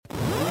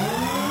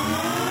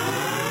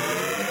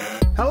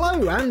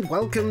Hello and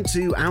welcome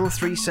to Our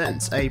 3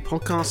 Cents, a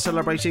podcast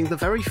celebrating the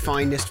very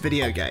finest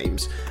video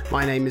games.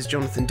 My name is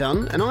Jonathan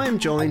Dunn and I am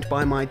joined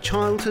by my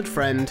childhood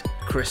friend,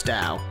 Chris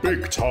Dow.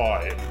 Big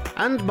time!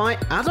 And my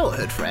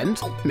adulthood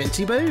friend,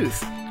 Minty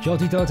Booth.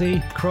 Joddy Doddy,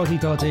 Croddy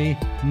Doddy,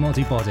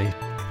 Moddy Body.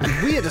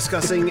 And we are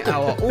discussing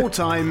our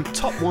all-time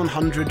top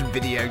 100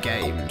 video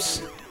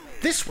games.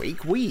 This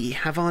week we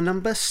have our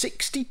number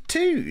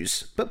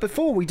 62s, but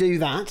before we do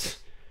that,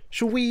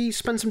 shall we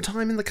spend some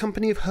time in the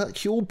company of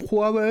Hercule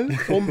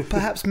Poirot or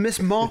perhaps Miss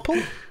Marple?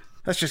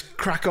 Let's just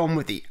crack on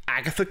with the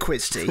Agatha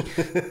Christie.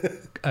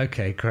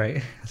 Okay,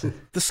 great.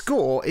 The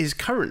score is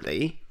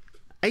currently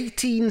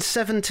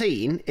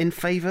 18-17 in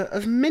favour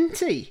of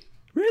Minty.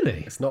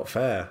 Really? It's not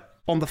fair.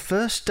 On the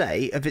first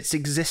day of its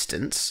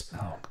existence,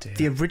 Oh, dear.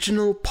 the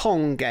original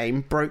Pong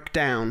game broke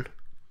down.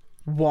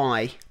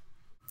 Why?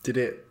 Did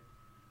it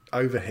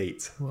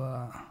overheat?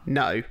 Wow.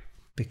 No.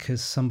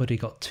 Because somebody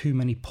got too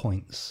many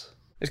points.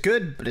 It's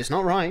good, but it's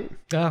not right.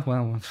 Ah,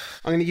 well. I'm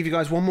going to give you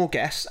guys one more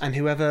guess, and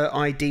whoever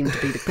I deem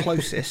to be the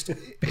closest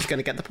is going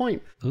to get the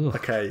point. Ugh.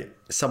 Okay,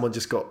 someone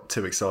just got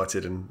too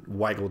excited and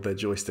waggled their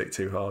joystick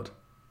too hard.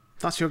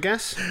 That's your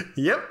guess?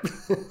 Yep.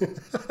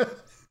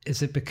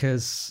 Is it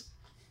because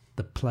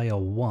the player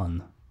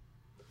won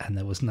and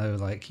there was no,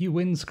 you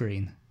win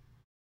screen?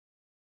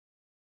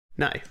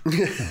 No.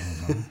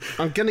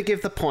 I'm going to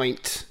give the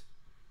point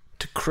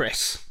to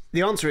Chris.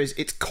 The answer is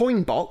its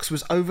coin box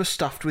was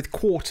overstuffed with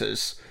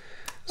quarters.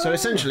 So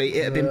essentially,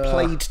 it had been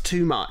played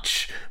too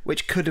much,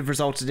 which could have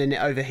resulted in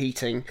it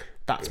overheating.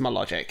 That's my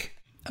logic.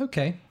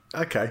 Okay.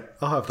 Okay,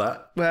 I'll have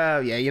that.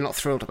 Well, yeah, you're not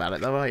thrilled about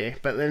it, though, are you?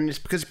 But then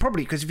it's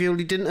probably because you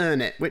already didn't earn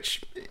it,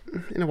 which,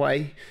 in a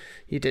way,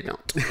 you did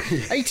not.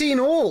 18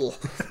 all!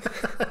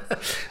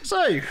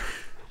 So,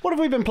 what have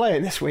we been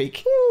playing this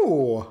week?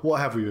 Ooh, what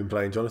have we been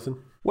playing,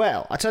 Jonathan?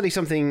 Well, I'll tell you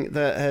something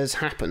that has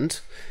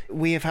happened.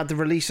 We have had the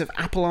release of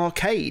Apple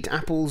Arcade,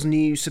 Apple's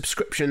new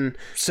subscription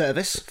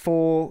service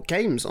for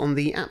games on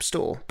the App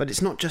Store. But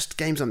it's not just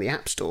games on the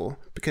App Store,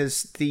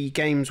 because the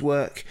games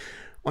work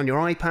on your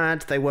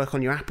iPad, they work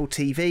on your Apple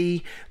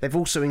TV. They've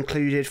also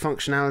included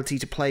functionality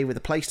to play with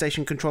a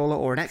PlayStation controller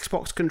or an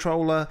Xbox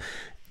controller.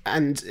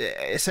 And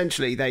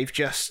essentially, they've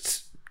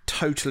just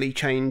totally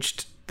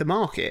changed the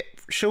market,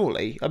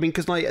 surely. I mean,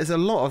 because there's a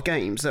lot of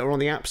games that are on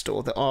the App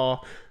Store that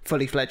are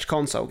fully fledged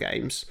console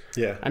games.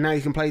 Yeah. And now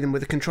you can play them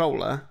with a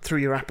controller through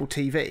your Apple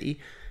TV,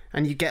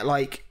 and you get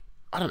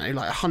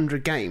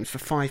 100 games for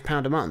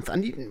 £5 a month.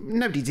 And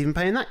nobody's even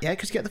paying that yet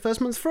because you get the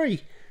first month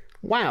free.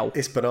 Wow.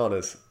 It's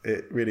bananas.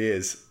 It really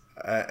is.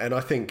 And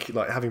I think,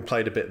 having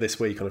played a bit this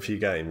week on a few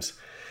games,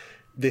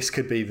 this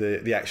could be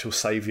the actual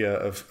saviour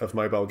of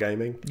mobile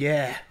gaming.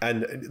 Yeah.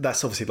 And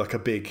that's obviously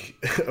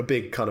a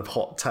big kind of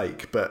hot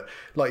take. But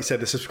like you said,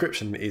 the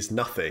subscription is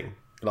nothing.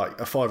 Like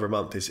 $5 a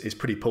month is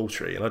pretty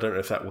paltry. And I don't know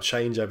if that will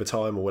change over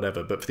time or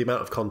whatever. But for the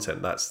amount of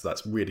content,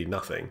 that's really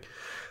nothing.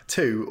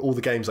 2, all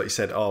the games, like you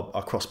said,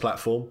 are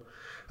cross-platform.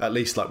 At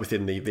least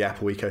within the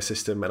Apple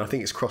ecosystem, and I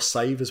think it's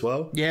cross-save as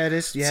well. Yeah, it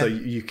is. Yeah. So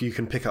you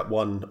can pick up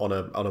one on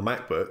a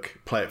MacBook,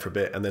 play it for a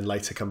bit, and then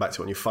later come back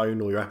to it on your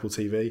phone or your Apple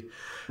TV.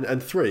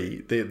 And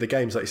 3, the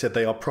games, like you said,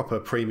 they are proper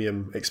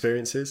premium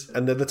experiences,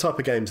 and they're the type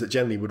of games that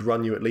generally would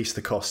run you at least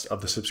the cost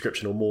of the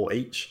subscription or more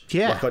each.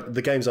 Yeah.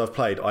 The games I've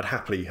played, I'd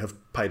happily have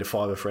paid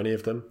 $5 for any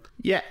of them.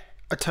 Yeah.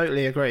 I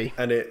totally agree.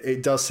 And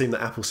it does seem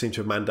that Apple seem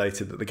to have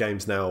mandated that the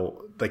games now,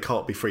 they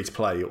can't be free to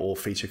play or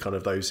feature kind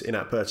of those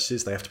in-app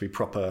purchases. They have to be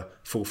proper,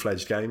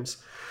 full-fledged games.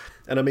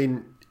 And I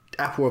mean,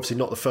 Apple are obviously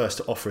not the first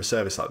to offer a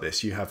service like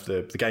this. You have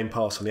the Game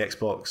Pass on the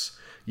Xbox.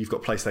 You've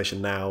got PlayStation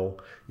Now.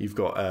 You've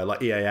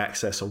got EA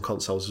Access on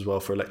consoles as well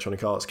for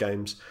Electronic Arts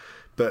games.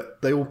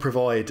 But they all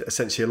provide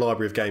essentially a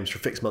library of games for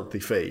a fixed monthly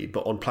fee,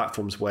 but on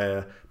platforms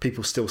where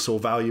people still saw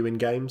value in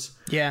games.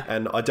 Yeah.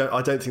 And I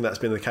don't think that's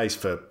been the case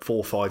for 4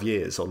 or 5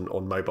 years on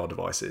mobile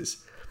devices.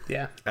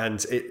 Yeah.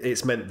 And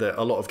it's meant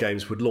that a lot of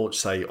games would launch,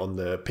 say, on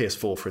the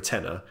PS4 for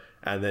 £10,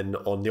 and then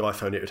on the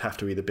iPhone it would have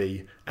to either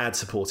be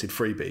ad-supported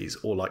freebies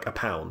or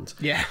 £1.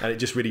 Yeah. And it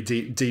just really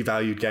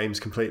devalued games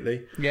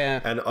completely. Yeah.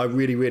 And I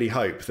really, really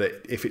hope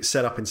that if it's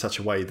set up in such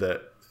a way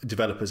that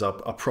developers are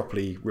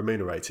properly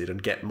remunerated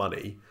and get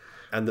money,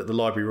 and that the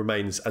library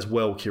remains as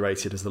well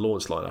curated as the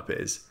launch lineup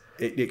is,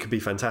 it could be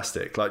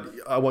fantastic.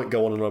 I won't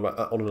go on and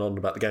on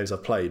about the games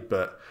I've played,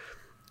 but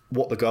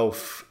What the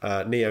Golf,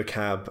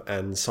 NeoCab,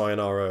 and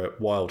Sayonara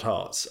Wild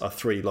Hearts are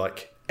 3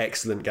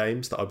 excellent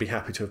games that I'd be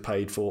happy to have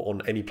paid for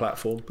on any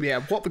platform.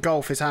 Yeah, What the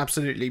Golf is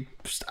absolutely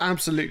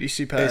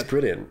superb. It's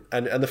brilliant.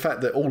 And the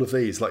fact that all of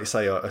these, like you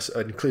say, are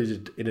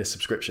included in a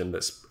subscription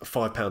that's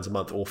 £5 a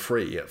month or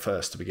free at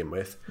first to begin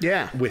with.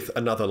 Yeah. With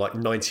another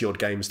 90 odd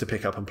games to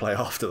pick up and play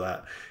after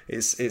that.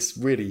 It's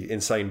really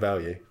insane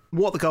value.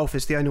 What the Golf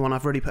is the only one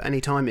I've really put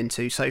any time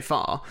into so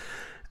far.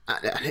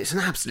 And it's an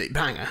absolute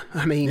banger.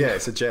 I mean... Yeah,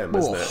 it's a gem,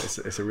 isn't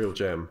it? It's a real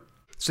gem.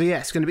 So yeah,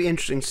 it's going to be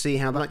interesting to see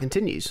how that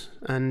continues.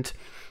 And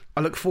I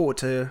look forward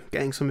to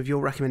getting some of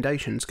your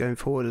recommendations going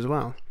forward as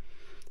well.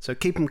 So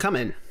keep them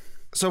coming.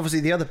 So obviously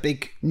the other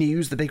big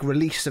news, the big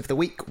release of the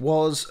week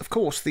was, of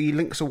course, the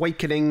Link's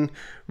Awakening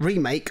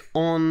remake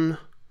on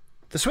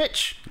the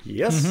Switch.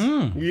 Yes.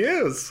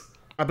 Yes.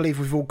 I believe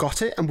we've all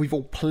got it and we've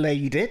all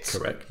played it.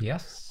 Correct.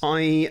 Yes.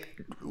 I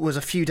was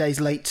a few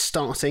days late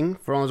starting,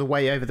 for I was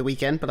away over the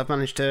weekend, but I've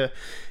managed to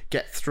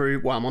get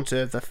through, well, I'm on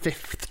to the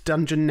 5th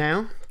dungeon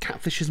now,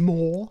 Catfish's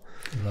Maw.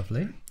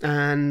 Lovely.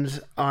 And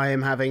I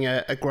am having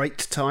a great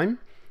time.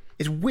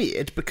 It's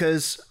weird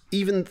because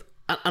and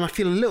I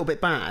feel a little bit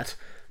bad,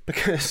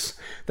 because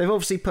they've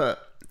obviously put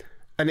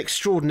an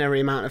extraordinary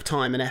amount of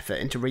time and effort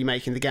into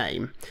remaking the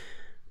game.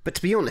 But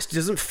to be honest, it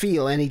doesn't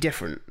feel any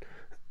different,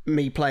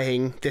 me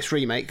playing this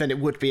remake, than it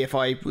would be if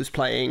I was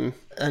playing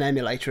an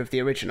emulator of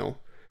the original.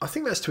 I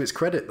think that's to its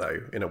credit,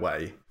 though, in a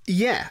way.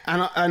 Yeah,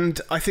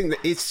 and I think that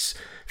it's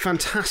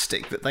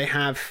fantastic that they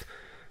have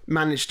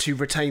managed to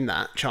retain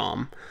that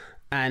charm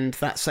and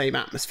that same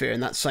atmosphere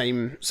and that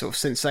same sort of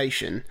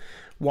sensation,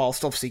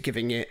 whilst obviously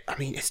giving it, I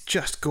mean, it's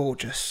just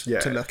gorgeous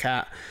to look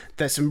at.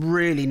 There's some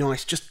really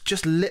nice,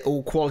 just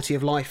little quality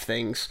of life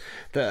things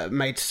that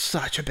made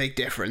such a big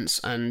difference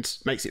and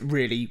makes it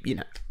really,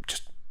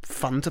 just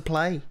fun to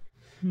play.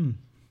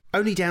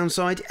 Only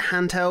downside,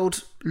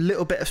 handheld,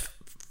 little bit of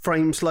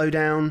frame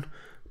slowdown,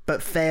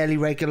 but fairly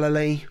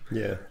regularly.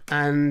 Yeah.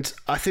 And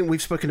I think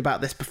we've spoken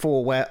about this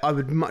before, where I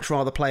would much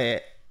rather play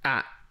it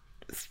at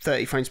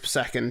 30 frames per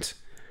second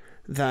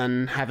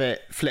than have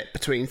it flip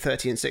between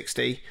 30 and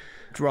 60.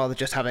 I'd rather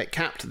just have it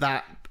capped.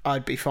 That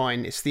I'd be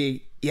fine. It's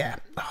the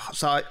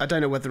so I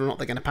don't know whether or not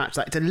they're going to patch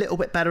that. It's a little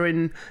bit better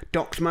in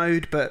docked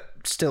mode, but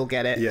still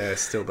get it. Yeah,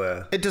 it's still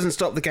there. It doesn't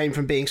stop the game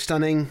from being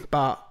stunning,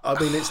 but I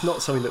mean, it's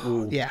not something that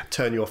will Yeah.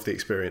 turn you off the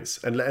experience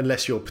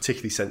unless you're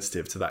particularly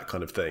sensitive to that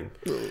kind of thing.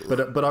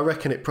 But I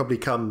reckon it probably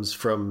comes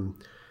from.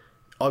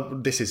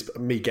 This is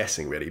me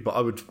guessing, really, but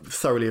I would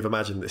thoroughly have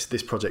imagined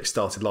this project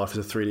started life as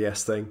a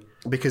 3DS thing,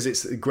 because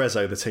it's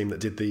Grezzo, the team that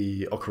did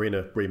the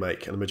Ocarina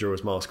remake and the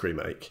Majora's Mask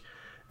remake.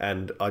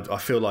 And I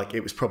feel like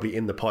it was probably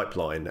in the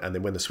pipeline, and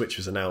then when the Switch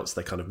was announced,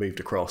 they kind of moved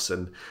across.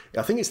 And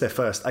I think it's their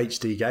first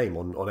HD game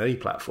on any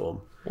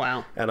platform.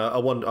 wow. And I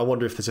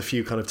wonder if there's a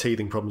few kind of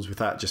teething problems with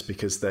that, just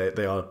because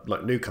they are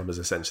like newcomers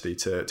essentially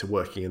to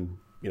working in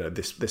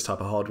this type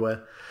of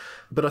hardware.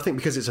 But I think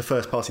because it's a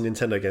first party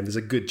Nintendo game, there's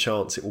a good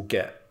chance it will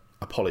get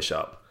a polish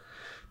up,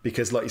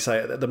 because like you say,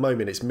 at the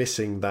moment it's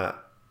missing that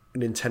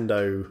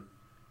Nintendo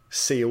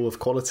seal of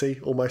quality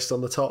almost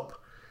on the top.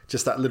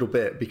 Just that little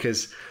bit,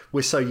 because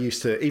we're so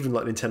used to even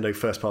like Nintendo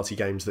first party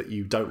games that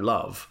you don't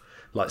love,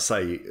 like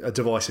say a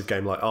divisive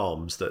game like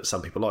ARMS that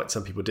some people liked,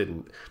 some people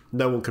didn't.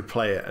 No one could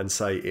play it and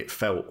say it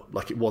felt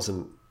like it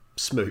wasn't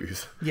smooth.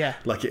 Yeah.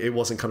 Like it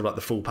wasn't kind of like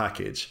the full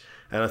package.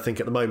 And I think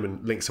at the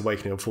moment Link's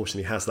Awakening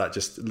unfortunately has that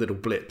just little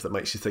blip that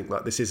makes you think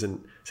like this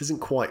isn't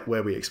quite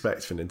where we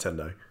expect for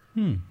Nintendo.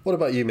 What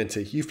about you,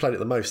 Minty? You've played it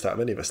the most out of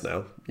any of us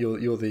now.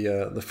 You're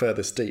the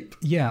furthest deep.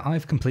 Yeah,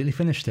 I've completely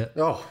finished it.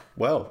 Oh,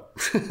 well.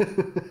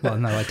 Well,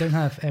 no, I don't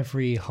have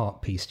every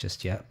heart piece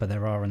just yet, but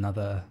there are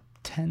another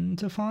 10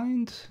 to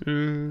find.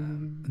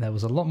 There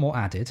was a lot more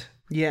added.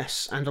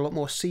 Yes, and a lot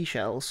more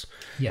seashells.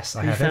 Yes,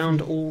 I You have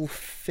found all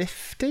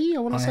 50, I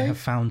want to say? I have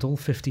found all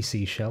 50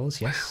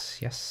 seashells, yes,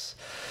 yes.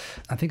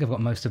 I think I've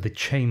got most of the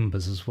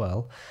chambers as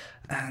well.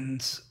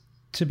 And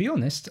to be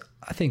honest,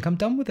 I think I'm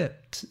done with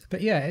it.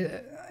 But yeah,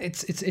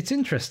 it's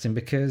interesting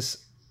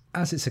because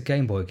as it's a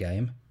Game Boy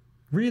game,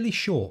 really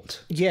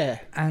short. Yeah.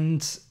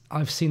 And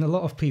I've seen a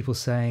lot of people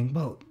saying,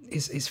 well,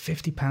 is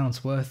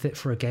 £50 worth it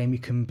for a game you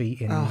can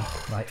beat in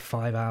like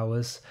 5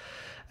 hours?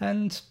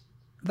 And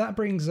that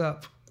brings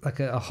up like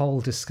a whole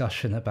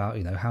discussion about,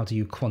 how do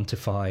you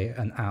quantify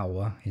an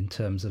hour in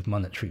terms of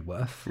monetary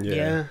worth?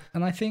 Yeah.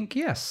 And I think,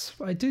 yes,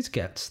 I did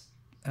get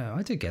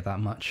that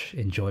much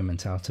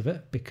enjoyment out of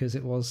it because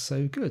it was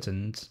so good,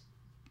 and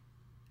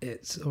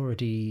it's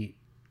already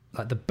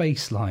like the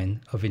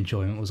baseline of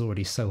enjoyment was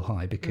already so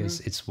high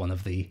because it's one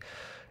of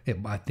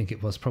I think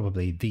it was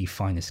probably the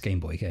finest Game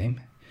Boy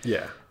game.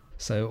 Yeah.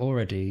 So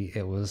already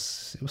it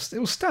was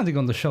standing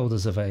on the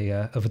shoulders of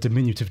a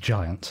diminutive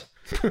giant.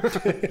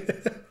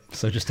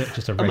 So just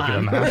a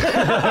regular man.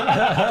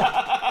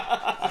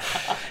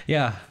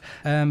 Yeah.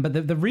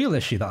 But the real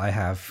issue that I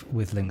have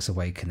with Link's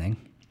Awakening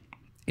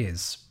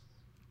is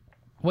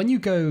when you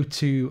go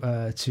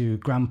to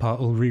Grandpa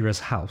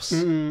Ulrira's house,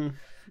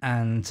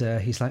 and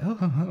he's like,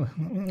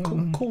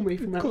 Call me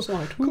from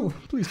outside. Cool,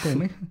 please call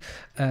me,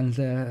 and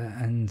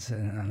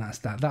that's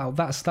that.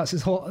 That's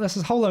his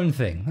whole own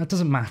thing. That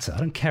doesn't matter. I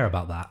don't care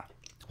about that.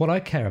 What I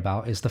care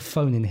about is the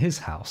phone in his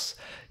house.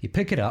 You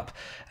pick it up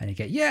and you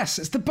get, yes,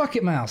 it's the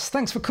Bucket Mouse.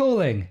 Thanks for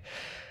calling.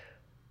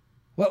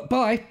 Well,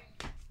 bye.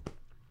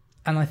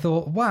 And I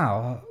thought,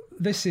 wow,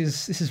 this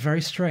is very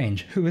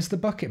strange. Who is the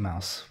Bucket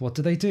Mouse? What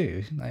do they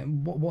do? Like,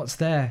 what's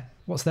their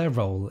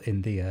role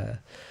in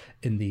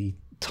the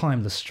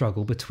timeless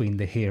struggle between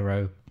the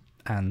hero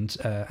and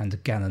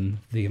Ganon,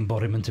 the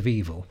embodiment of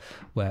evil?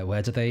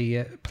 Where do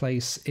they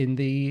place in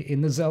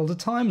the Zelda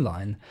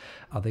timeline?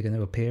 Are they going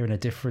to appear in a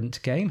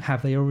different game?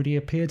 Have they already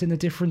appeared in a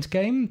different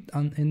game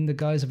in the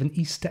guise of an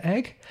Easter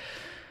egg?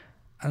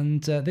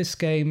 And this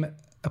game,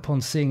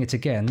 upon seeing it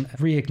again,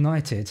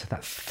 reignited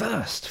that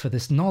thirst for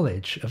this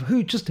knowledge of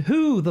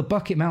who the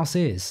Bucket Mouse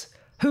is.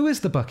 Who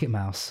is the Bucket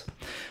Mouse?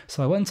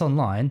 So I went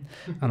online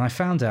and I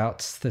found out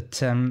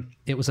that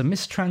it was a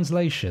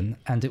mistranslation,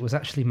 and it was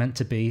actually meant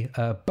to be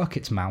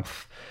Bucket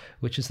Mouth,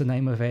 which is the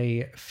name of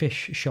a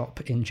fish shop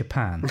in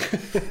Japan.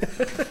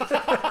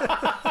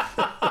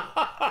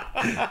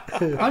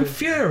 I'm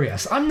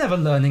furious. I'm never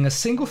learning a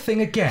single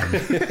thing again.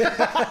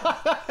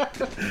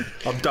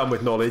 I'm done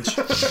with knowledge.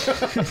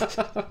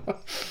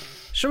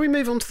 Shall we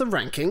move on to the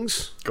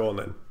rankings? Go on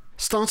then.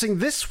 Starting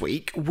this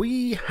week,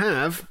 we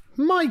have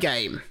My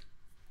Game.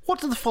 What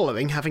do the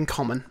following have in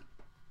common?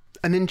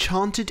 An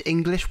enchanted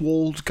English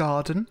walled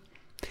garden,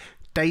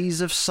 days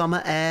of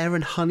summer air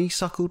and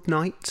honeysuckled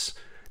nights,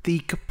 the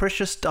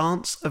capricious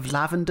dance of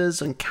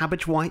lavenders and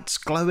cabbage whites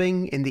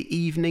glowing in the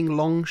evening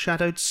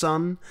long-shadowed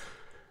sun,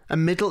 a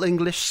Middle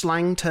English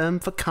slang term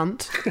for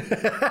cunt.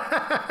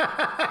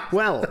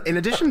 Well, in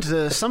addition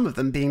to some of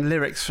them being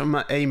lyrics from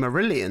a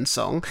Marillion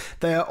song,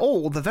 they are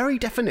all the very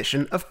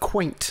definition of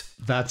quaint.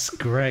 That's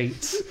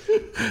great.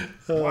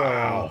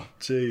 Wow.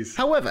 Jeez.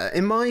 However,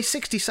 in my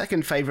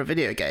 60-second favourite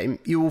video game,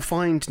 you will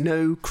find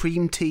no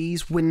cream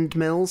teas,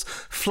 windmills,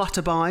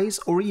 flutterbys,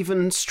 or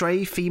even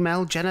stray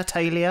female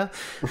genitalia,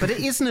 but it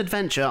is an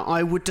adventure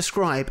I would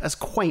describe as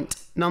quaint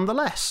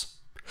nonetheless.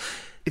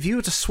 If you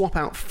were to swap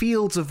out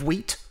fields of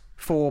wheat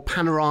for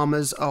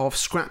panoramas of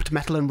scrapped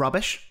metal and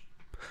rubbish,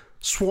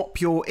 swap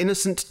your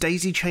innocent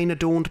daisy chain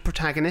adorned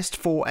protagonist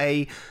for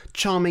a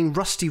charming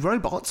rusty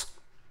robot,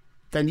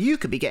 then you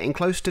could be getting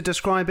close to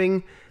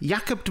describing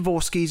Jakub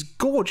Dvorsky's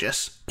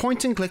gorgeous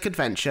point-and-click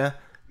adventure,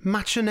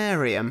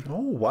 Machinarium. Oh,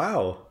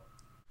 wow.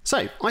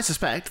 So, I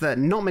suspect that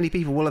not many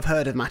people will have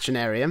heard of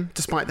Machinarium,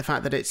 despite the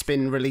fact that it's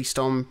been released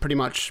on pretty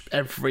much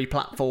every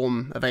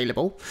platform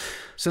available.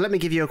 So let me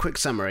give you a quick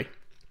summary.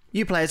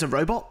 You play as a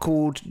robot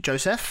called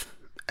Joseph,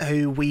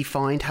 who we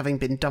find having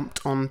been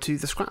dumped onto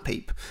the scrap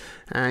heap.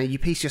 You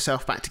piece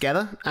yourself back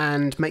together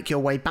and make your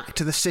way back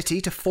to the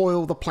city to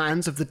foil the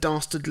plans of the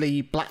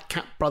dastardly Black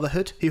Cap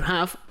Brotherhood, who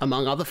have,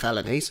 among other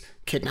felonies,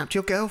 kidnapped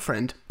your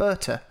girlfriend,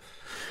 Berta.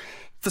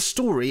 The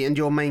story and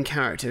your main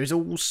character is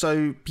all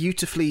so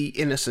beautifully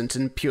innocent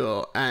and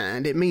pure,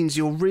 and it means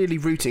you're really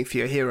rooting for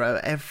your hero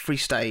at every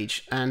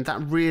stage, and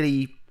that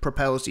really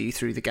propels you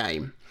through the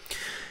game.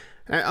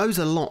 It owes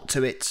a lot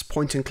to its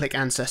point-and-click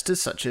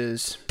ancestors, such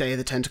as Day of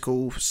the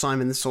Tentacle,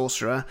 Simon the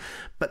Sorcerer,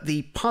 but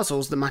the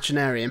puzzles that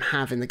Machinarium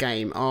have in the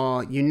game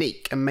are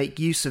unique and make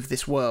use of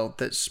this world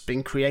that's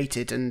been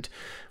created and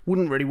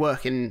wouldn't really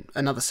work in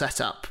another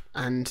setup,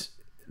 and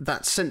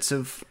that sense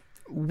of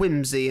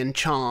whimsy and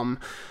charm,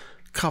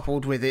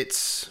 coupled with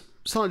its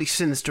slightly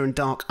sinister and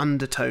dark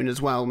undertone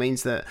as well,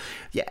 means that,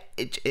 yeah,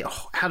 it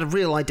had a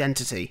real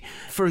identity.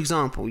 For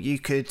example, you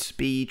could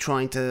be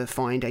trying to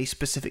find a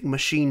specific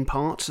machine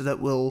part that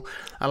will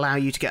allow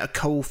you to get a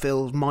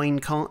coal-filled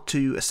minecart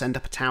to ascend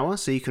up a tower,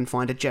 so you can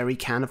find a jerry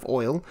can of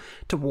oil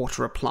to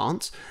water a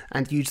plant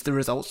and use the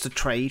results to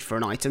trade for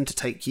an item to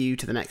take you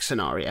to the next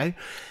scenario.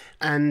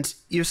 And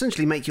you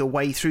essentially make your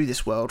way through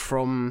this world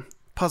from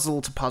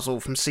puzzle to puzzle,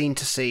 from scene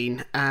to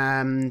scene,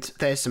 and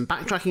there's some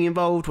backtracking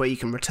involved where you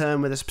can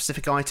return with a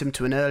specific item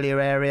to an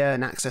earlier area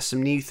and access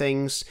some new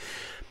things.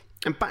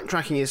 And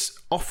backtracking is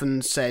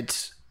often said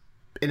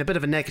in a bit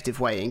of a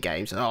negative way in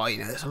games. Oh,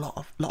 there's a lot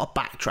of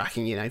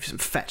backtracking, some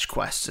fetch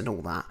quests and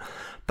all that.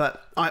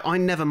 But I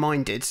never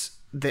minded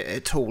that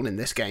at all in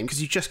this game,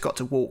 because you just got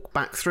to walk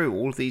back through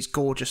all of these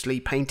gorgeously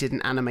painted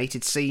and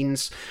animated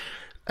scenes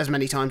as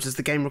many times as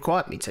the game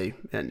required me to,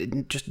 and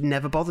it just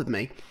never bothered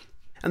me.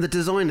 And the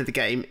design of the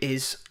game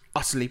is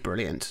utterly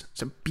brilliant.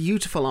 It's a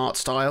beautiful art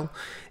style.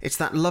 It's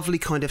that lovely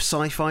kind of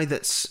sci-fi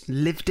that's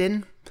lived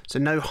in. So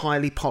no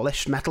highly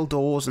polished metal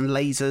doors and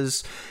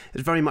lasers.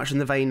 It's very much in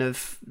the vein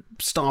of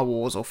Star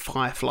Wars or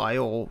Firefly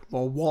or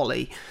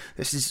WALL-E.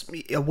 This is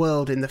a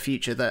world in the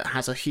future that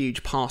has a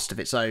huge past of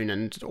its own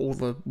and all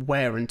the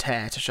wear and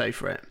tear to show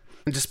for it.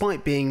 And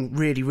despite being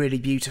really, really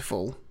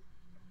beautiful,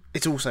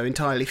 it's also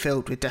entirely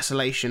filled with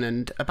desolation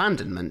and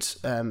abandonment,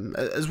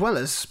 as well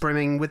as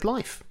brimming with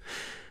life.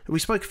 We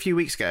spoke a few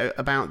weeks ago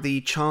about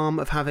the charm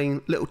of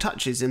having little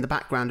touches in the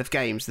background of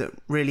games that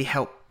really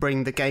help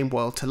bring the game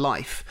world to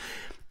life.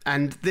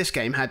 And this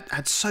game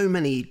had so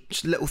many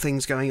little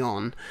things going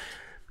on.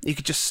 You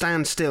could just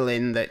stand still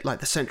in the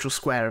central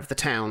square of the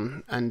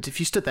town, and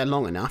if you stood there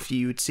long enough,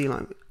 you would see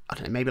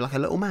maybe like a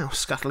little mouse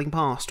scuttling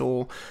past,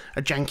 or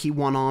a janky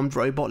one-armed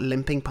robot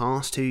limping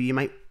past who you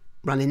might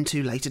run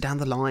into later down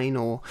the line,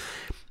 or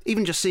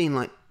even just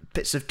seeing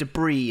bits of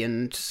debris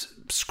and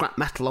scrap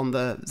metal on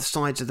the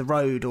sides of the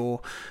road,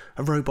 or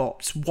a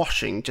robot's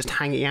washing just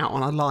hanging out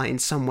on a line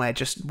somewhere,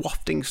 just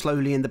wafting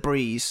slowly in the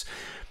breeze.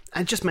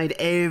 And just made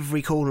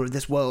every corner of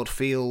this world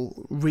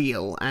feel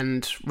real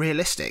and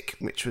realistic,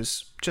 which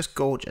was just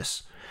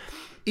gorgeous.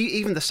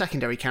 Even the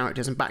secondary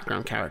characters and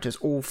background characters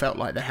all felt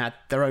like they had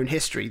their own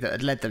history that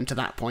had led them to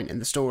that point in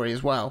the story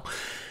as well.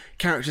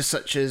 Characters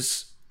such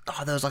as,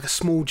 there was a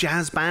small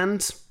jazz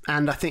band,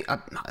 and I think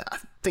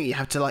think you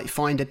have to like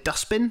find a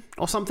dustbin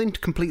or something to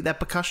complete their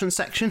percussion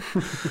section,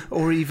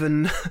 or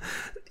even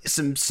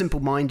some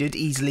simple-minded,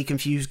 easily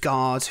confused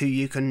guards who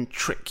you can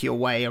trick your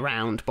way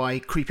around by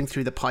creeping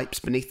through the pipes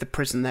beneath the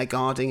prison they're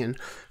guarding and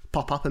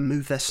pop up and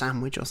move their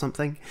sandwich or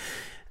something.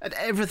 And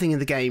everything in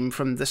the game,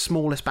 from the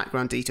smallest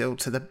background detail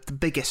to the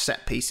biggest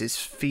set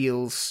pieces,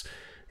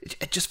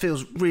 it just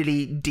feels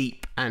really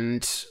deep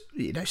and,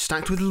 you know,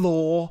 stacked with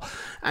lore,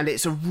 and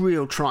it's a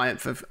real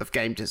triumph of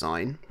game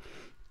design.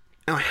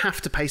 And I have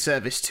to pay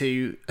service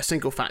to a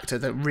single factor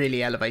that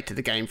really elevated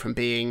the game from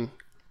being,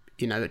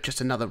 you know,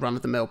 just another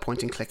run-of-the-mill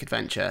point-and-click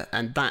adventure,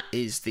 and that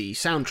is the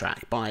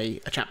soundtrack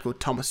by a chap called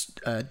Thomas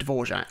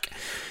Dvorak,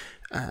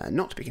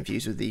 not to be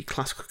confused with the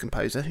classical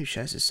composer who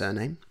shares his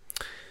surname.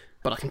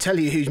 But I can tell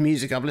you whose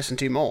music I've listened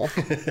to more.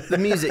 The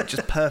music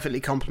just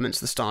perfectly complements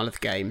the style of the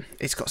game.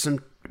 It's got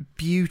some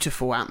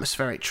beautiful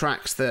atmospheric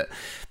tracks that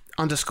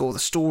underscore the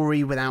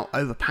story without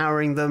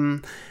overpowering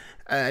them,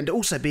 and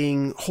also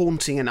being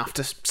haunting enough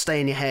to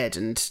stay in your head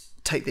and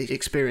take the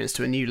experience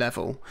to a new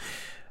level.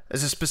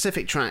 There's a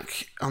specific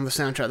track on the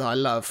soundtrack that I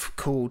love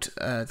called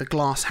The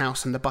Glass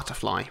House and the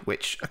Butterfly,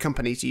 which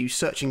accompanies you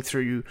searching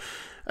through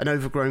an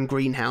overgrown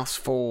greenhouse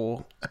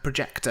for a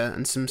projector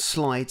and some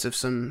slides of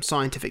some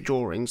scientific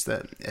drawings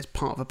that is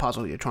part of a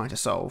puzzle you're trying to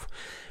solve.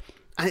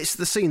 And it's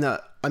the scene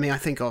that, I mean, I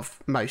think of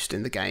most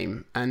in the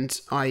game, and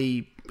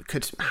I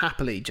could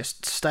happily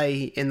just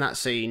stay in that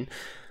scene,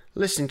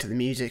 listening to the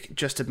music,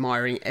 just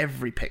admiring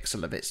every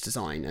pixel of its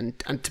design.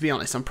 And to be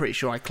honest, I'm pretty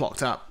sure I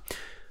clocked up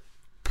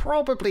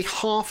probably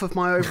half of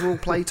my overall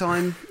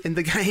playtime in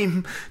the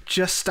game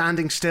just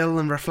standing still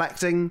and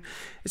reflecting.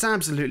 It's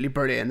absolutely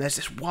brilliant. There's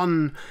this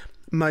one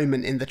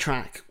moment in the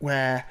track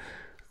where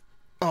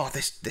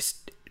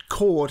this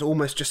chord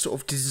almost just sort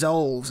of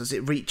dissolves as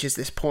it reaches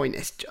this point.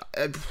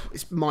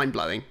 It's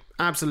mind-blowing.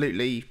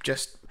 Absolutely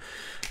just...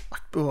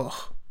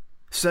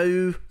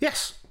 So,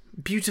 yes,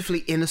 beautifully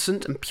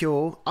innocent and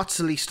pure,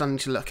 utterly stunning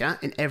to look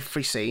at in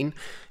every scene.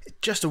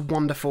 Just a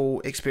wonderful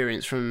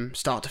experience from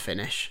start to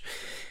finish.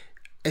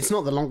 It's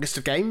not the longest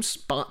of games,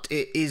 but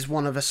it is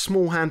one of a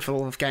small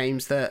handful of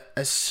games that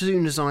as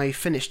soon as I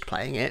finished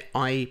playing it,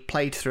 I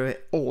played through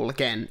it all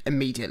again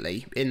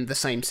immediately in the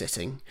same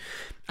sitting.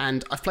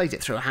 And I've played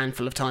it through a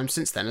handful of times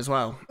since then as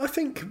well. I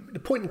think the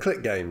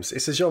point-and-click games,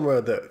 it's a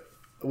genre that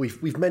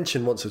we've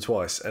mentioned once or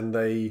twice, and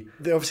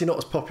they're obviously not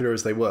as popular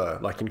as they were,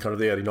 like in kind of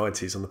the early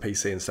 90s on the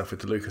PC and stuff with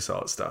the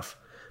LucasArts stuff.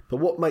 But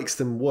what makes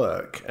them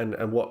work,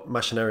 and what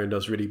Machinarium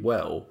does really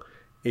well,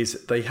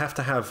 is they have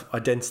to have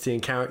identity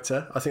and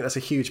character. I think that's a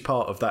huge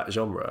part of that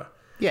genre.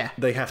 Yeah.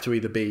 They have to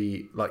either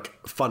be like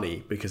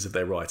funny because of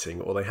their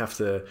writing, or they have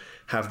to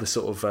have the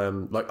sort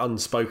of like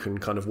unspoken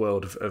kind of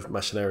world of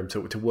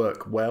Machinarium to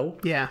work well.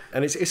 Yeah.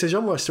 And it's a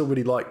genre I still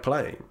really like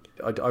playing.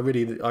 I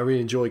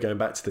really enjoy going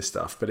back to this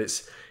stuff, but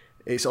it's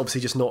obviously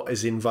just not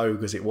as in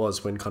vogue as it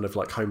was when kind of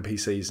like home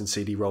PCs and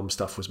CD-ROM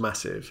stuff was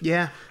massive.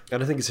 Yeah.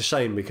 And I think it's a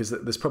shame because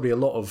there's probably a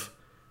lot of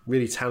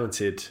really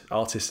talented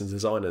artists and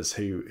designers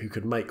who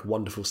could make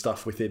wonderful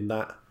stuff within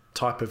that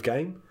type of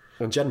game.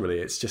 And generally,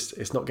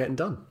 it's not getting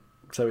done.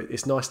 So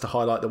it's nice to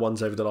highlight the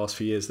ones over the last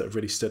few years that have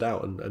really stood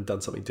out and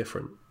done something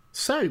different.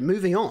 So,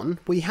 moving on,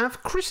 we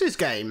have Chris's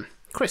game.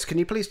 Chris, can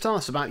you please tell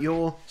us about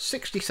your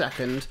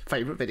 60-second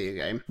favourite video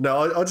game? No,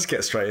 I'll just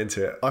get straight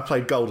into it. I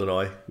played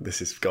GoldenEye.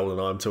 This is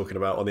GoldenEye I'm talking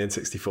about on the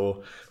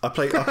N64. I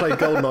played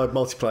GoldenEye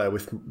multiplayer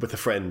with a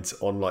friend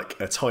on like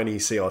a tiny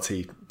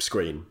CRT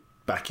screen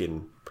back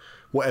in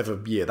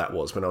whatever year that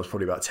was, when I was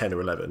probably about 10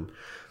 or 11.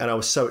 And I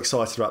was so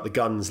excited about the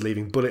guns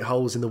leaving bullet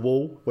holes in the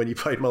wall when you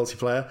played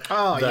multiplayer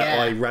that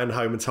I ran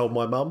home and told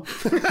my mum.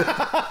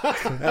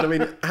 And I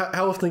mean,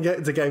 how often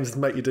do games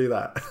make you do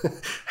that?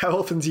 How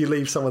often do you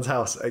leave someone's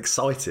house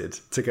excited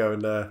to go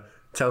and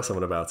tell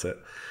someone about it?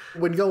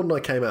 When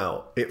GoldenEye came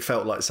out, it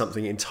felt like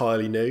something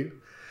entirely new.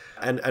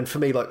 And for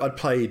me, like, I'd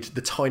played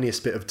the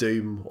tiniest bit of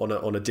Doom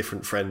on a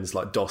different friend's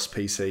like DOS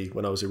PC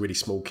when I was a really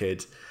small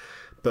kid.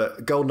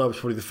 But GoldenEye was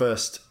probably the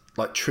first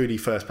like truly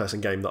first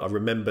person game that I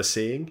remember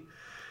seeing,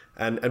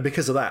 and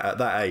because of that, at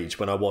that age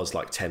when I was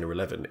like 10 or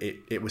 11,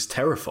 it was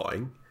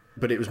terrifying,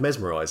 but it was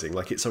mesmerizing.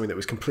 Like, it's something that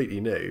was completely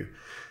new,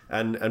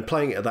 and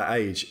playing it at that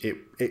age,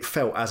 it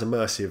felt as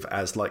immersive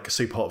as like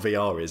Super Hot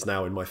VR is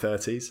now in my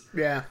 30s.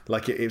 Yeah,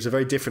 like it was a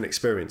very different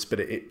experience, but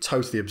it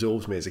totally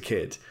absorbed me as a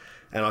kid.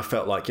 And I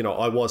felt like, you know,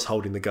 I was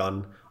holding the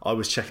gun, I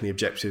was checking the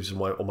objectives on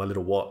my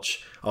little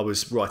watch, I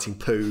was writing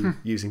poo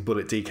using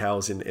bullet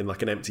decals in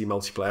like an empty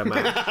multiplayer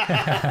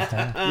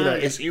map. You know,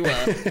 yes, you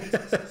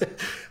were.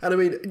 And I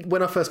mean,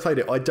 when I first played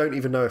it, I don't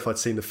even know if I'd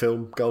seen the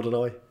film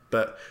GoldenEye,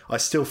 but I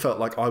still felt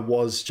like I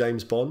was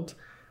James Bond.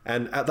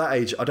 And at that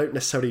age, I don't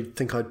necessarily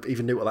think I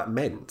even knew what that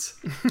meant.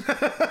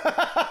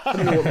 I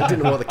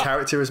didn't know what the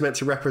character was meant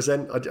to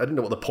represent. I didn't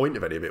know what the point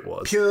of any of it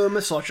was. Pure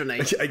misogyny.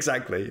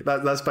 Exactly.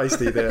 That's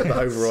basically the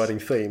overriding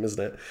theme, isn't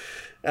it?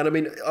 And I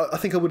mean, I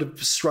think I would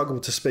have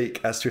struggled to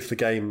speak as to if the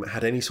game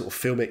had any sort of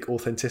filmic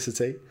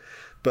authenticity.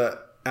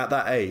 But at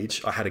that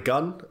age, I had a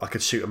gun. I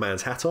could shoot a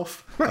man's hat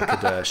off. I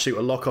could shoot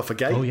a lock off a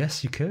gate. Oh,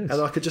 yes, you could. And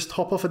I could just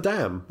hop off a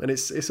dam. And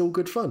it's all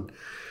good fun.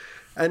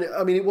 And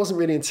I mean, it wasn't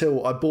really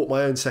until I bought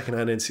my own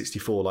secondhand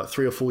N64 like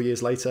 3 or 4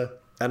 years later,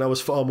 and I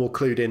was far more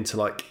clued into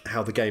like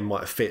how the game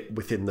might have fit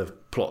within the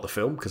plot of the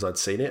film because I'd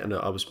seen it, and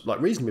I was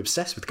like reasonably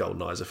obsessed with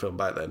GoldenEye as a film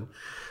back then.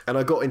 And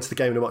I got into the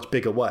game in a much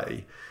bigger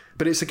way.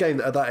 But it's a game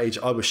that at that age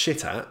I was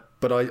shit at,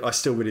 but I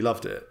still really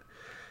loved it.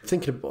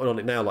 Thinking on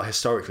it now, like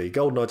historically,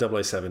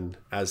 GoldenEye 007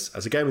 as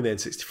a game in the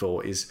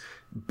N64 is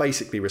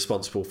basically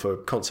responsible for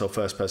console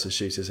first-person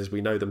shooters as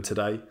we know them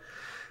today.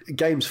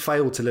 Games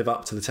failed to live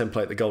up to the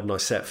template that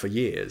GoldenEye set for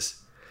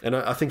years. And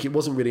I think it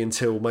wasn't really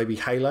until maybe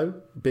Halo,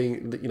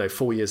 being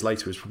 4 years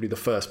later, was probably the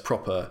first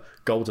proper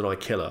GoldenEye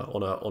killer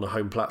on a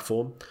home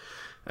platform.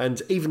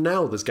 And even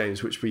now, there's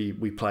games which we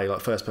play,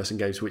 like first-person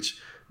games, which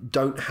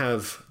don't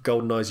have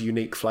GoldenEye's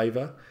unique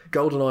flavour.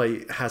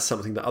 GoldenEye has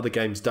something that other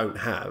games don't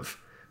have,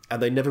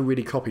 and they never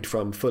really copied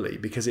from fully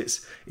because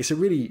it's a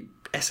really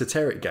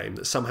esoteric game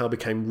that somehow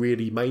became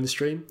really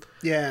mainstream.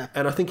 Yeah.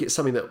 And I think it's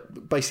something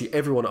that basically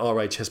everyone at our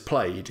age has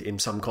played in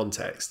some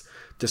context,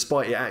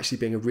 despite it actually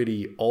being a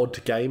really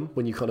odd game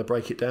when you kind of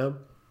break it down.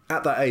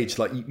 At that age,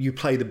 like you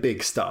play the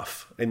big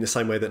stuff in the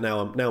same way that now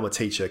I'm a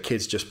teacher.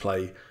 Kids just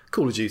play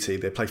Call of Duty,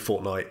 they play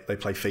Fortnite, they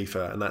play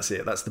FIFA, and that's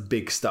it. That's the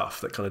big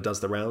stuff that kind of does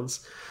the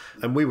rounds.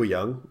 And we were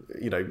young,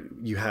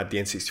 you had the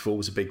N64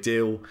 was a big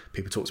deal.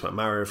 People talked about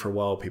Mario for a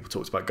while. People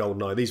talked about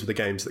GoldenEye. These were the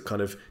games that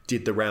kind of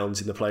did the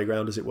rounds in the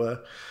playground, as it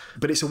were.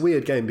 But it's a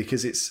weird game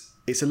because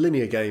it's a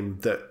linear game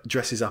that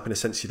dresses up in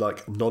essentially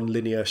like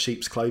non-linear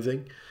sheep's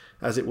clothing,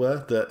 as it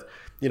were. That,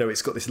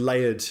 it's got this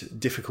layered,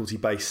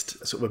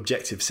 difficulty-based sort of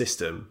objective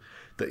system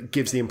that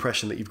gives the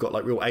impression that you've got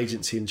like real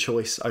agency and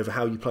choice over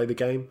how you play the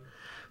game.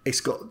 It's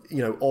got,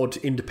 odd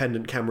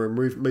independent camera and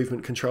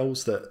movement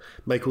controls that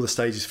make all the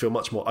stages feel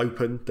much more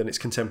open than its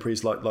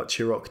contemporaries like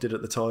Turok did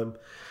at the time.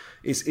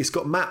 It's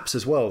got maps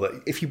as well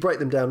that if you break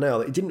them down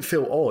now, it didn't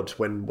feel odd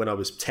when I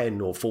was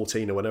 10 or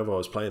 14 or whenever I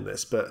was playing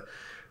this, but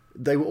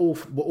they were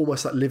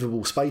almost like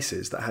livable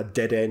spaces that had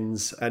dead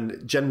ends,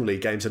 and generally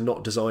games are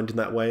not designed in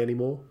that way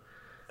anymore.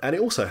 And it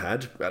also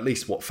had, at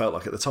least what felt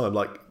like at the time,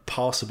 like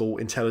passable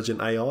intelligent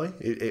AI.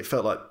 It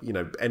felt like,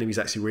 enemies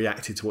actually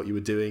reacted to what you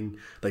were doing.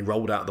 They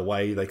rolled out of the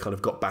way. They kind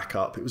of got back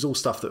up. It was all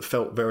stuff that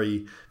felt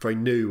very, very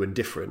new and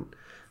different.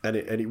 And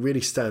it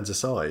really stands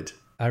aside.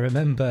 I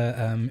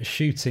remember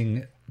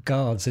shooting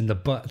guards in the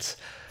butt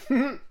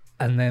and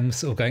them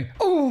sort of going,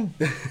 oh,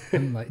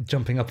 and like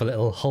jumping up a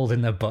little,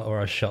 holding their butt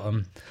where I shot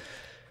them.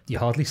 You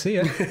hardly see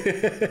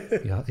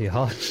it.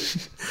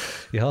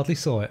 you hardly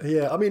saw it.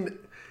 Yeah, I mean,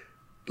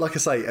 like I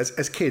say,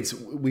 as kids,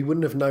 we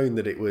wouldn't have known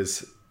that it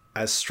was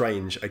as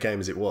strange a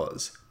game as it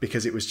was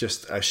because it was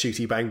just a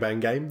shooty bang bang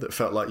game that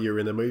felt like you were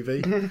in a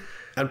movie.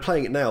 And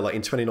playing it now, like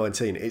in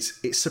 2019,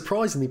 it's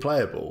surprisingly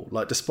playable.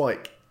 Like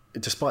despite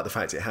the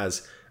fact it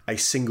has a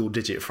single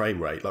digit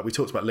frame rate, like we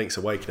talked about Link's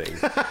Awakening,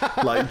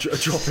 like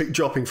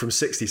dropping from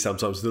 60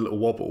 sometimes with a little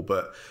wobble.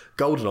 But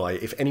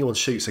GoldenEye, if anyone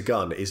shoots a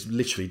gun, is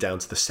literally down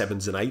to the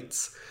 7s and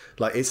 8s.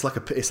 Like it's like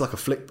a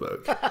flick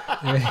book.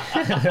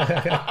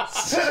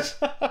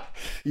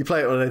 You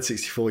play it on an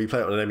N64, you play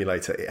it on an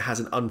emulator, it has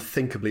an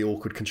unthinkably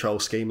awkward control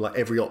scheme. Like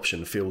every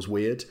option feels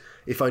weird,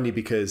 if only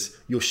because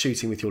you're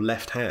shooting with your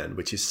left hand,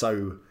 which is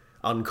so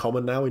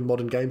uncommon now in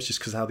modern games just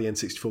because of how the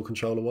N64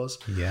 controller was.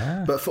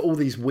 Yeah. But for all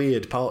these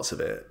weird parts of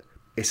it,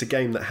 it's a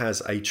game that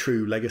has a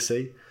true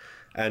legacy.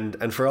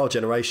 And for our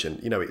generation,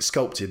 it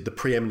sculpted the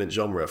preeminent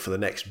genre for the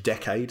next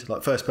decade.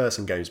 Like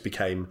first-person games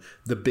became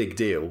the big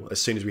deal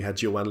as soon as we had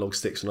dual analog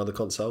sticks on other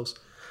consoles.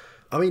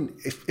 I mean,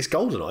 it's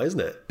GoldenEye, isn't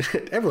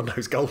it? Everyone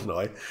knows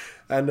GoldenEye,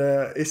 and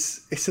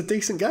it's a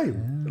decent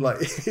game. Yeah. Like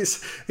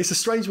it's a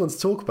strange one to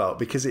talk about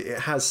because it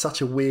has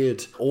such a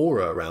weird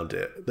aura around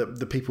it that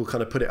the people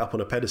kind of put it up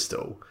on a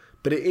pedestal.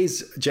 But it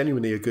is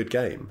genuinely a good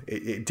game.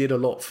 It did a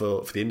lot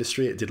for the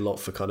industry. It did a lot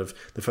for kind of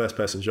the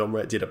first-person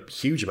genre. It did a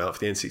huge amount for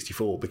the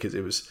N64 because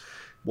it was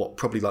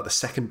probably like the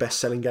second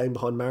best-selling game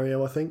behind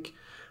Mario, I think.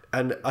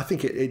 And I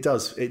think it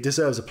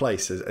deserves a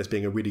place as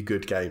being a really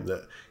good game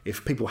that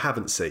if people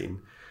haven't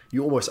seen,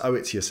 you almost owe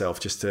it to yourself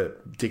just to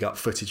dig up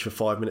footage for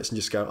 5 minutes and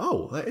just go,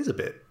 oh, that is a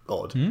bit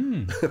odd.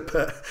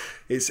 But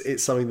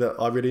it's something that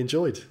I really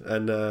enjoyed.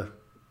 And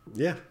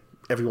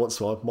every once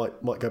in a while I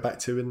might go back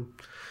to and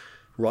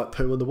write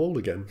poo on the wall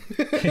again.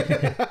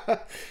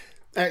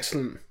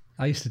 Excellent.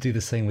 I used to do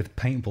the same with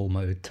paintball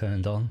mode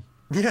turned on.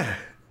 Yeah.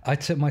 I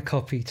took my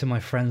copy to my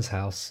friend's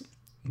house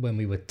when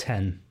we were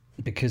 10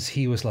 because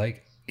he was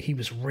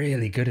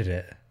really good at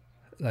it.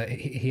 Like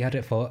he had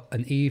it for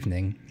an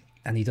evening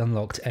and he'd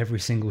unlocked every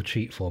single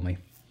cheat for me.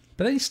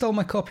 But then he stole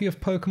my copy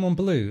of Pokemon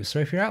Blue, so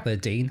if you're out there,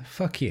 Dean,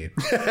 fuck you.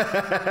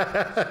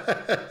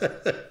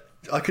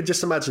 I could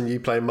just imagine you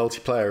playing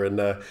multiplayer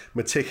and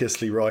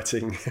meticulously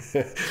writing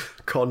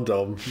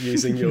condom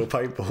using your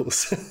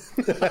paintballs.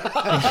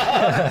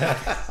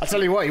 I'll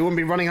tell you what, he wouldn't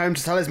be running home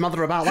to tell his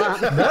mother about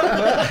that.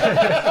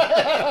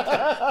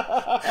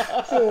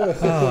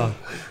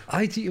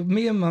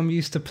 Me and Mum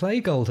used to play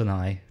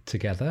GoldenEye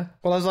together.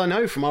 Well, as I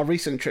know from our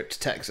recent trip to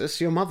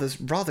Texas, your mother's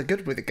rather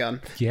good with a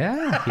gun.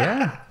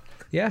 Yeah.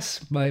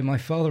 Yes, my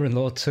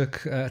father-in-law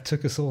took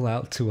us all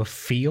out to a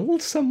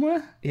field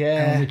somewhere.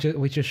 Yeah. And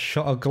we just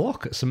shot a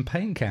Glock at some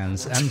paint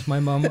cans, and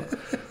my mum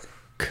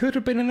could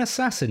have been an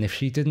assassin if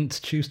she didn't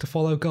choose to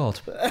follow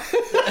God.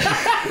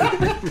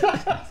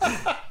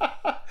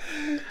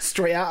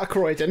 Straight out of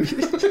Croydon.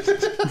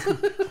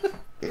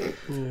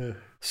 Yeah.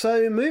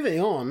 So, moving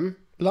on,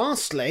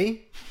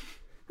 lastly,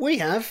 we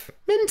have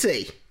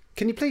Minty.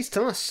 Can you please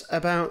tell us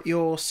about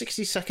your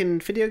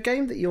 60-second video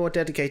game that you're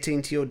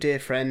dedicating to your dear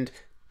friend,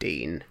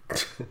 Dean?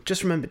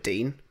 Just remember,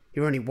 Dean,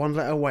 you're only one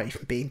letter away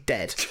from being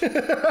dead.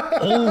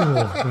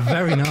 Oh,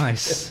 very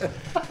nice.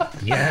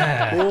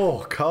 Yeah.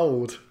 Oh,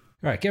 cold.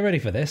 Right, get ready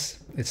for this.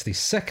 It's the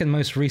second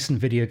most recent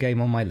video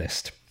game on my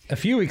list. A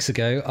few weeks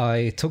ago,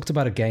 I talked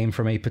about a game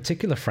from a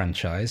particular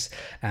franchise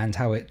and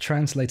how it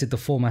translated the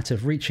format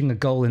of reaching a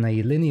goal in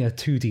a linear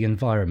 2D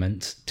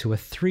environment to a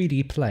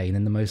 3D plane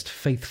in the most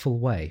faithful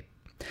way.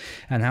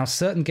 And how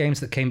certain games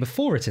that came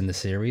before it in the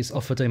series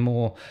offered a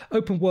more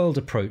open-world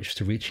approach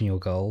to reaching your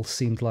goal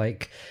seemed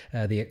like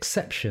the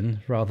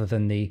exception rather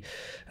than the,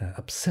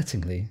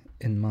 upsettingly,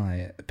 in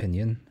my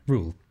opinion,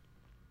 rule.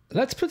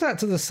 Let's put that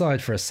to the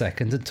side for a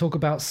second and talk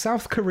about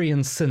South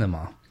Korean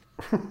cinema.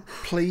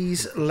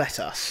 Please let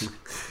us.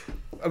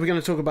 Are we going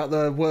to talk about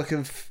the work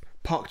of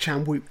Park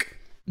Chan-wook?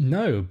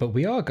 No, but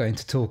we are going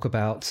to talk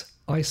about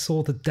I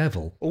Saw the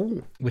Devil,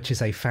 Ooh. which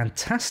is a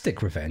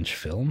fantastic revenge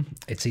film.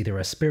 It's either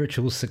a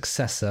spiritual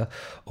successor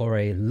or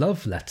a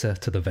love letter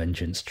to the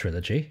Vengeance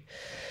trilogy.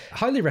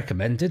 Highly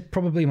recommended,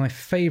 probably my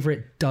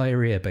favourite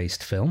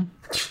diarrhea-based film.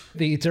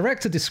 The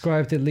director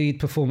described the lead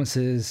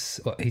performances,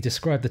 well, he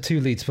described the two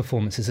leads'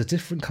 performances as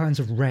different kinds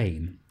of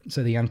rain.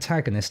 So the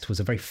antagonist was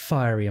a very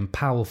fiery and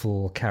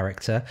powerful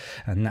character,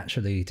 and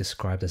naturally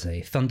described as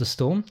a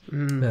thunderstorm.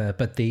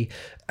 But and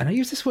I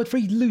use this word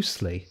very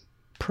loosely,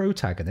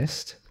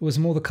 protagonist was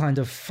more the kind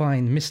of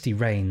fine, misty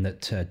rain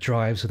that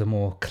drives with a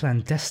more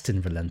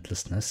clandestine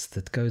relentlessness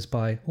that goes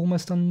by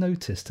almost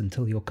unnoticed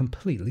until you're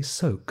completely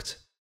soaked.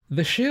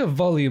 The sheer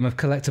volume of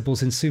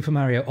collectibles in Super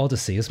Mario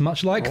Odyssey is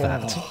much like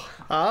that.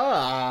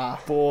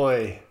 Ah.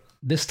 Boy.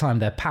 This time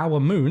they're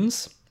power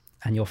moons,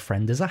 and your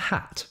friend is a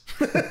hat.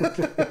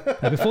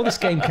 Now, before this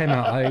game came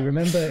out, I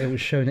remember it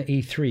was shown at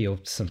E3 or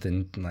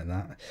something like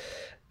that.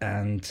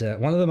 And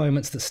one of the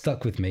moments that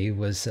stuck with me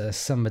was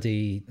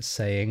somebody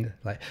saying,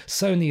 like,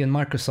 Sony and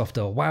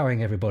Microsoft are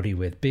wowing everybody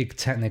with big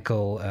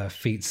technical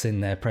feats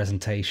in their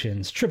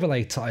presentations,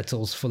 AAA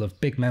titles full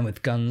of big men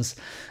with guns,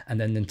 and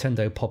then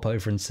Nintendo pop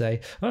over and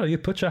say, oh, you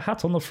put your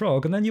hat on the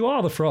frog and then you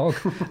are the frog.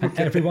 And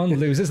everyone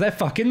loses their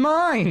fucking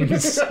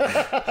minds.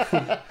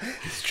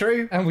 It's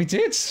true. And we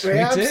did. We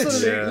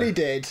absolutely Yeah.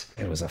 did.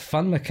 It was a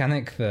fun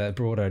mechanic that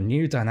brought a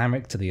new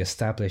dynamic to the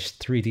established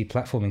 3D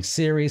platforming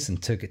series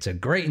and took it to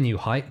great new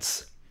heights,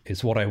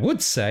 is what I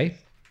would say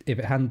if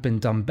it hadn't been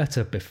done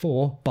better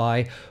before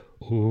by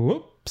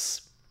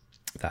whoops.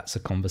 That's a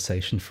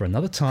conversation for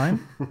another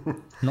time.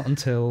 Not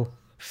until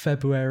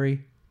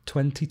February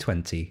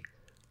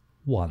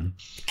 2021.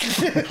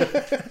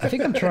 I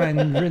think I'm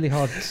trying really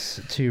hard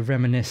to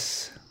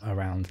reminisce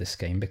around this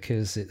game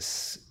because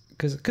it's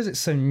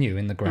so new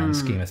in the grand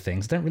scheme of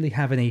things. I don't really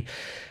have any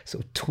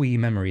sort of twee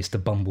memories to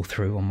bumble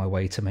through on my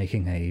way to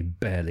making a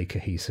barely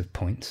cohesive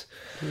point.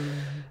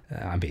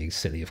 I'm being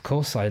silly, of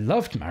course. I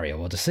loved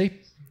Mario Odyssey.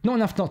 Not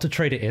enough not to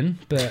trade it in,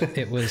 but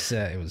it was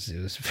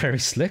very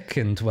slick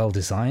and well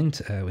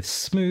designed, with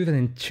smooth and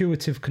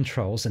intuitive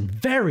controls and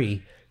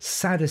very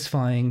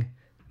satisfying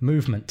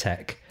movement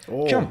tech.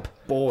 Oh, Jump,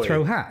 boy.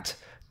 throw hat,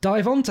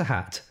 dive onto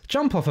hat,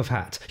 jump off of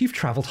hat. You've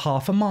travelled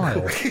half a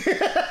mile.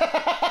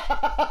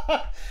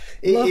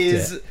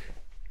 It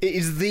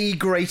is the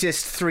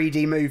greatest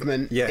 3D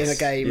movement Yes. in a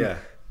game, Yeah.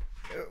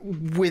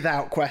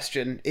 without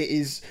question. It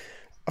is.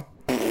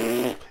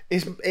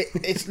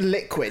 It's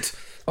liquid.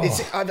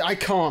 I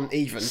can't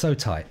even. So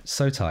tight.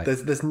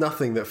 There's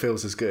nothing that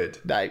feels as good.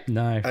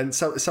 No. And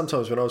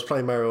sometimes when I was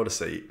playing Mario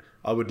Odyssey,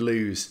 I would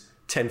lose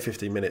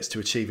 10-15 minutes to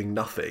achieving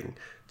nothing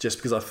just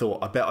because I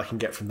thought, I bet I can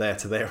get from there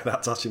to there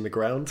without touching the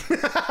ground.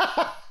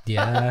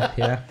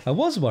 Yeah. I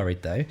was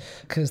worried though,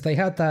 because they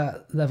had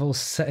that level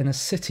set in a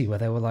city where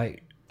they were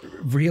like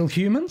real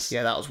humans.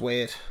 Yeah, that was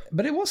weird.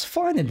 But it was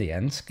fine in the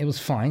end. It was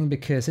fine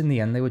because in the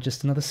end they were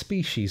just another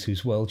species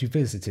whose world you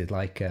visited,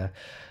 like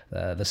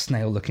the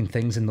snail-looking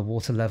things in the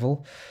water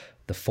level,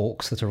 the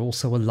forks that are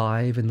also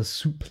alive in the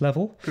soup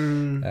level,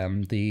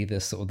 the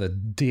sort of the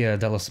Dia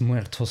de los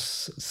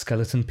Muertos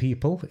skeleton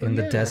people in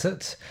the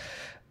desert,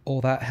 or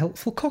that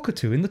helpful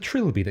cockatoo in the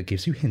trilby that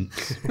gives you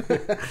hints.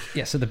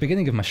 Yes, at the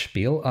beginning of my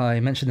spiel, I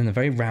mentioned in a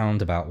very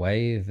roundabout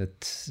way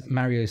that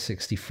Mario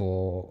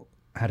 64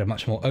 had a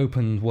much more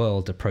open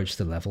world approach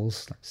to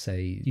levels.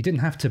 Say, you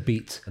didn't have to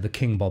beat the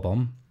King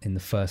Bob-omb in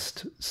the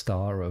first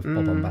star of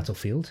Bob-omb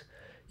Battlefield.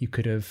 You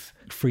could have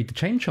freed the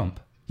Chain Chomp.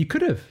 You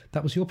could have.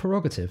 That was your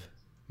prerogative.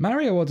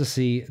 Mario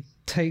Odyssey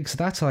takes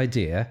that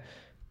idea,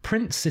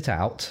 prints it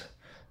out,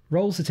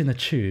 rolls it in a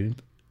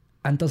tube,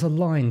 and does a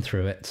line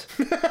through it.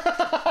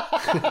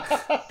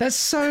 There's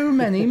so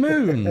many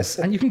moons,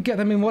 and you can get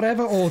them in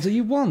whatever order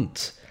you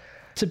want.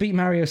 To beat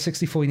Mario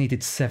 64, you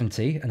needed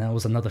 70, and there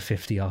was another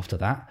 50 after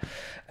that.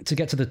 To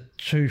get to the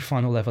true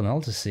final level in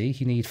Odyssey,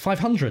 you need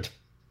 500.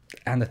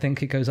 And I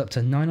think it goes up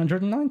to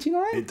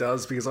 999? It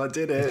does, because I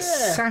did it.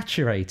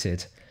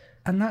 Saturated.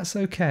 And that's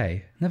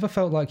okay. Never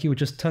felt like you were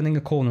just turning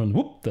a corner and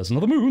whoop, there's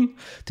another moon.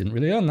 Didn't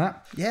really earn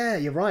that. Yeah,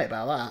 you're right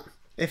about that.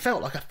 It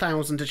felt like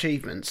 1,000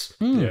 achievements.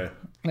 Yeah.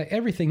 Like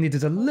everything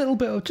needed a little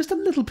bit of, just a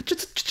little bit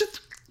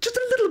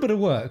of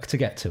work to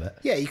get to it.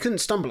 Yeah, you couldn't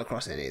stumble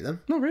across any of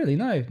them. Not really,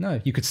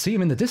 no. You could see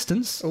them in the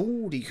distance,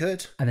 Oh, you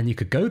could. and then you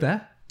could go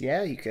there.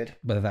 Yeah, you could.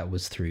 Whether that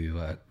was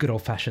through good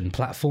old-fashioned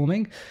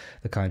platforming,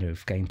 the kind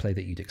of gameplay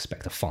that you'd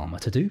expect a farmer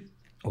to do,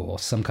 or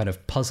some kind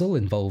of puzzle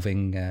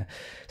involving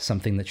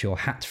something that your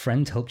hat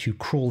friend helped you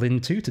crawl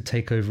into to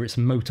take over its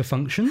motor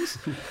functions,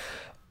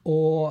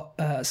 or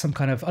some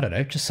kind of, I don't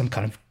know, just some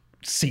kind of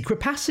secret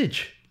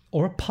passage,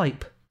 or a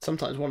pipe.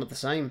 Sometimes one of the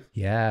same.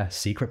 Yeah,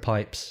 secret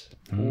pipes.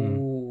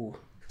 Ooh.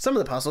 Some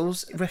of the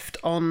puzzles riffed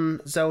on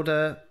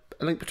Zelda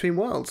A Link Between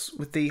Worlds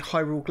with the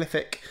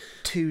hieroglyphic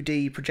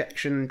 2D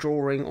projection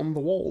drawing on the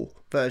wall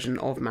version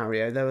of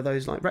Mario. There were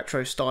those like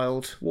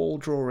retro-styled wall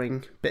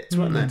drawing bits,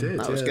 weren't there?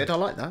 That was good. I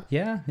like that.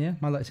 Yeah,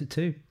 I liked it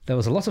too. There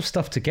was a lot of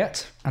stuff to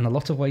get and a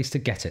lot of ways to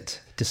get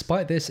it.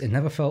 Despite this, it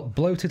never felt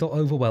bloated or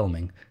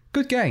overwhelming.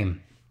 Good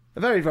game. A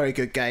very, very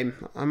good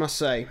game, I must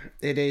say.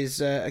 It is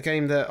a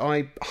game that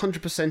I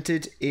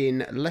 100%ed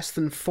in less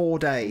than 4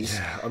 days.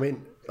 Yeah, I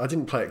mean, I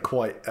didn't play it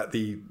quite at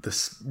the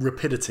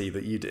rapidity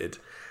that you did,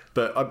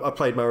 but I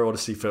played Mario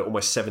Odyssey for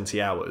almost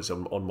 70 hours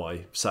on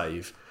my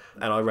save,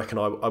 and I reckon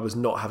I was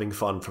not having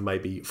fun for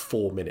maybe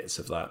 4 minutes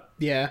of that.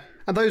 Yeah,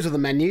 and those are the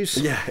menus.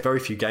 Yeah, very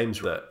few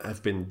games that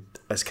have been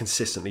as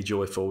consistently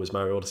joyful as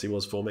Mario Odyssey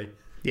was for me.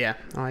 Yeah,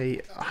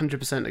 I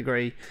 100%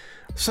 agree.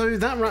 So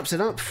that wraps it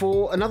up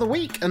for another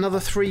week. Another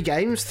 3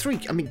 games.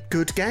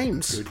 Good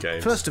games. Good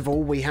games. First of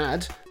all, we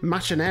had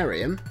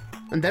Machinarium,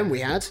 and then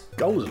we had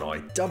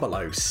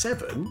GoldenEye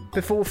 007.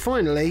 before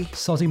finally...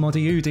 Soddy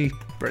Moddy Oody.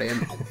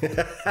 Brilliant.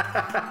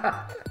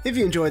 If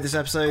you enjoyed this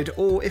episode,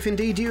 or if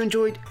indeed you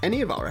enjoyed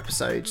any of our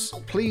episodes,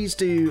 please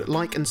do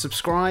like and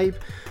subscribe,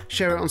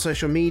 share it on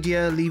social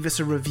media, leave us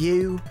a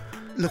review,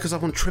 look us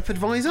up on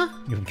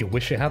TripAdvisor. You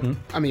wish it hadn't.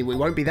 I mean, we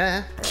won't be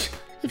there.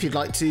 If you'd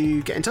like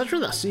to get in touch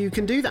with us, you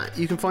can do that.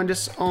 You can find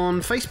us on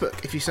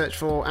Facebook if you search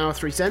for Our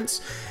 3 Cents.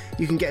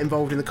 You can get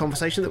involved in the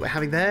conversation that we're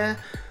having there,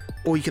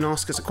 or you can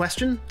ask us a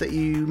question that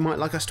you might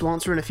like us to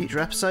answer in a future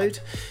episode,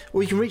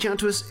 or you can reach out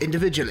to us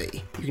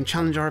individually. You can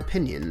challenge our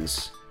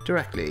opinions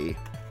directly,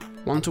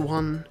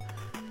 one-to-one,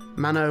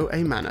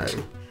 mano-a-mano,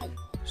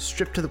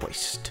 stripped to the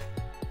waist,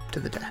 to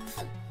the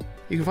death.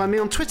 You can find me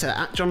on Twitter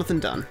at Jonathan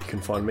Dunn. You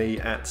can find me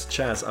at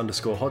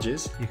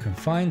Chaz_Hodges. You can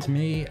find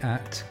me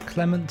at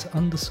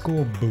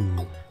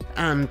Clement_Boo.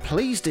 And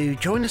please do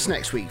join us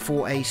next week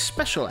for a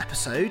special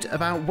episode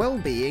about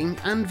well-being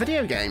and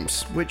video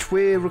games, which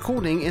we're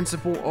recording in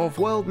support of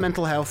World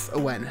Mental Health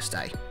Awareness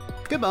Day.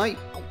 Goodbye.